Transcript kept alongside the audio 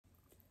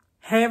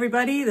Hey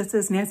everybody, this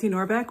is Nancy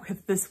Norbeck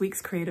with this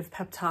week's Creative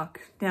Pep Talk.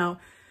 Now,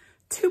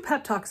 2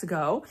 pep talks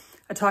ago,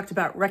 I talked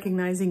about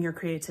recognizing your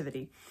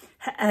creativity.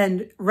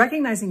 And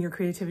recognizing your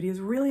creativity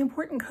is really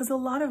important because a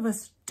lot of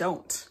us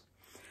don't,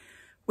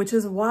 which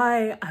is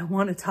why I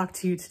want to talk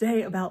to you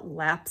today about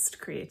lapsed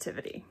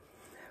creativity.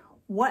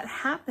 What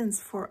happens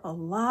for a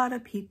lot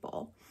of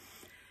people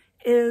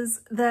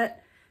is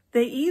that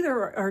they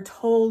either are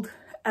told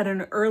at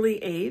an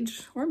early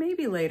age, or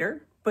maybe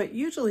later, but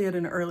usually at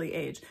an early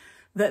age,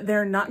 that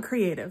they're not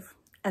creative,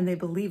 and they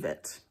believe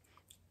it,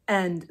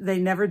 and they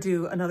never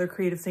do another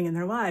creative thing in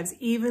their lives,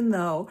 even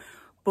though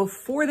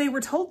before they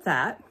were told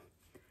that,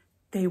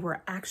 they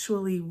were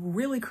actually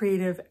really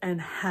creative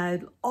and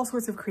had all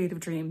sorts of creative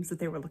dreams that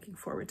they were looking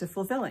forward to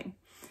fulfilling.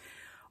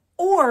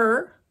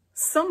 Or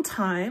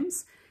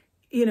sometimes,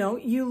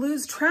 you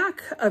lose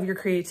track of your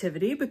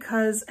creativity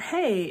because,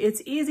 hey,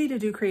 it's easy to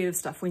do creative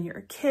stuff when you're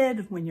a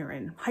kid, when you're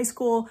in high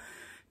school,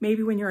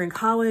 maybe when you're in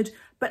college,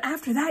 but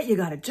after that, you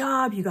got a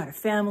job, you got a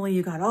family,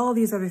 you got all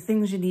these other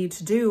things you need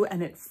to do,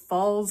 and it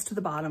falls to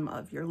the bottom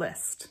of your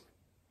list.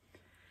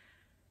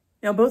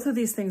 Now, both of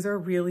these things are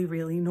really,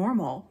 really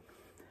normal,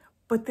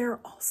 but they're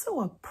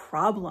also a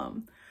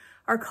problem.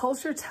 Our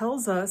culture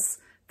tells us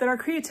that our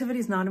creativity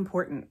is not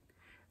important,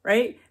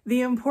 right?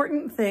 The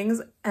important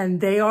things,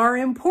 and they are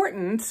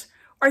important,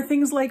 are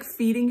things like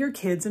feeding your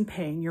kids and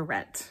paying your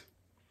rent,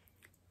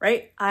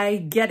 right? I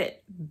get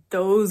it.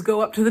 Those go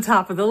up to the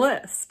top of the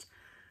list.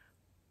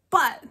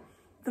 But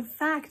the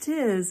fact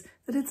is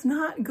that it's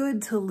not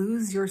good to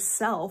lose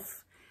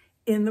yourself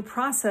in the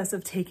process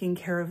of taking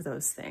care of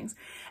those things.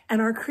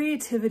 And our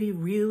creativity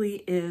really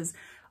is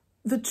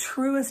the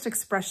truest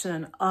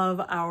expression of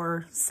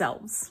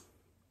ourselves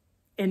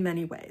in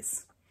many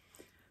ways.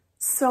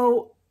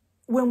 So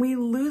when we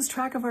lose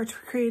track of our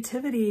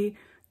creativity,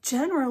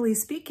 generally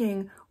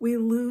speaking, we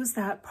lose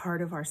that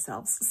part of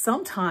ourselves.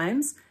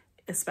 Sometimes,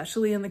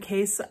 especially in the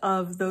case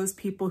of those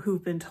people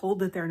who've been told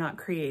that they're not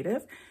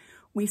creative,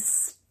 we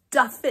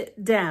stuff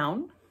it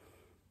down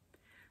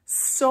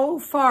so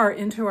far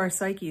into our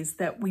psyches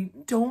that we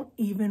don't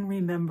even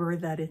remember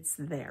that it's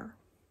there.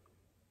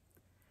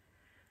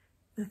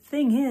 The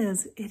thing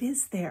is, it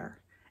is there,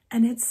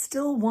 and it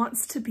still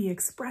wants to be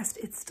expressed.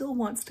 It still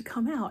wants to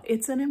come out.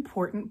 It's an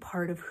important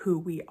part of who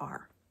we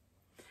are,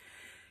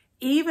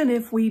 even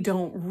if we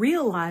don't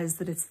realize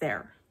that it's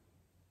there.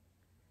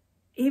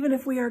 Even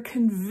if we are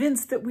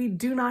convinced that we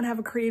do not have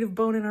a creative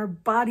bone in our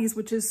bodies,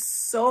 which is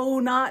so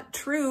not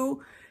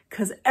true,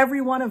 because every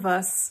one of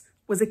us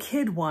was a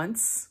kid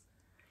once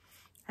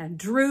and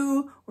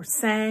drew or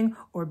sang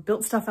or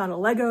built stuff out of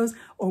Legos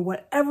or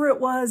whatever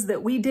it was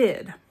that we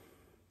did.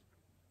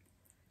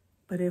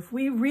 But if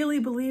we really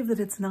believe that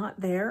it's not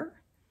there,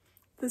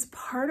 this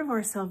part of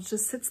ourselves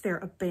just sits there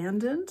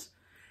abandoned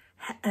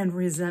and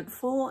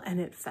resentful, and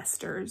it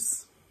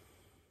festers.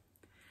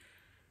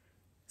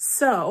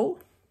 So,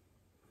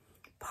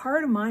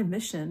 part of my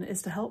mission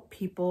is to help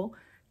people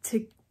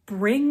to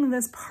bring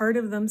this part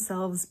of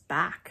themselves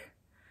back.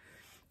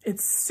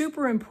 It's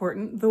super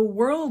important. The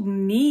world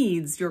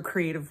needs your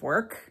creative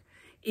work,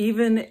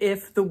 even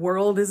if the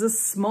world is a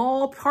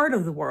small part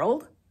of the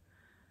world.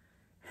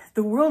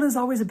 The world is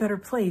always a better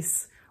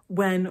place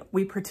when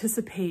we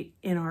participate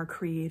in our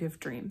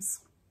creative dreams.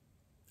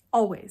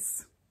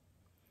 Always.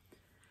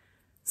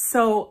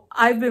 So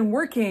I've been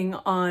working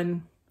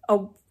on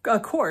a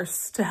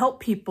course to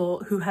help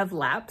people who have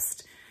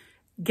lapsed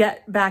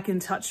get back in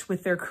touch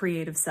with their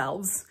creative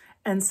selves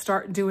and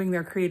start doing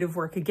their creative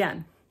work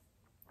again.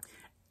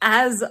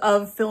 As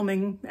of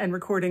filming and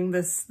recording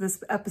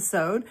this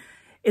episode,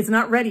 it's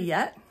not ready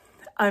yet.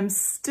 I'm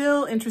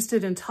still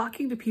interested in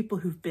talking to people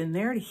who've been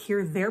there to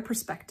hear their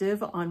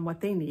perspective on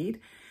what they need.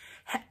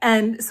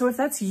 And so if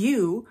that's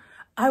you,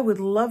 I would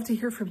love to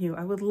hear from you.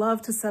 I would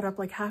love to set up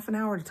like half an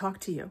hour to talk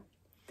to you.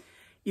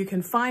 You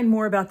can find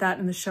more about that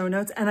in the show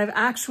notes. And I've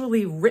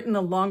actually written a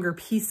longer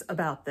piece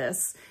about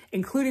this,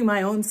 including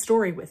my own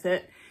story with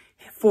it,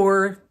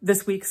 for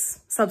this week's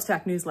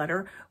Substack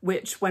newsletter,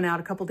 which went out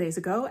a couple days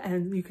ago.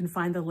 And you can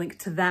find the link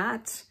to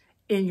that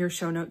in your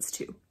show notes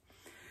too.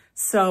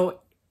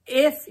 So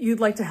if you'd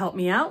like to help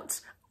me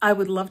out, I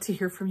would love to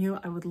hear from you.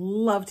 I would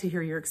love to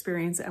hear your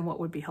experience and what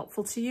would be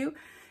helpful to you.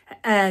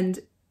 And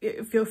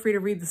feel free to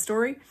read the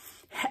story.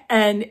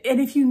 And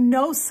if you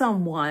know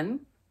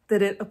someone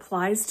that it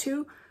applies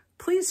to,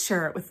 please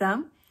share it with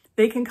them.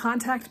 They can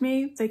contact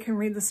me, they can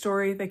read the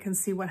story, they can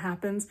see what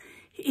happens.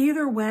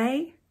 Either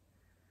way,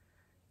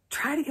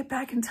 try to get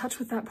back in touch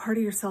with that part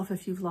of yourself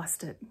if you've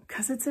lost it,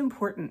 because it's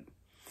important.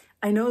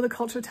 I know the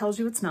culture tells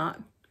you it's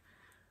not,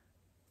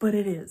 but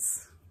it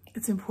is.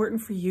 It's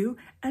important for you,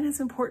 and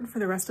it's important for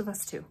the rest of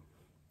us too.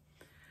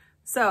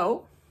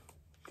 So,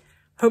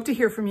 hope to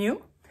hear from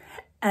you.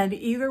 And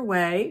either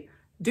way,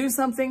 do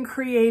something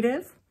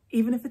creative,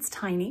 even if it's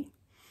tiny.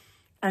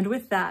 And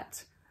with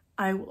that,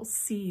 I will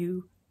see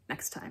you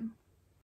next time.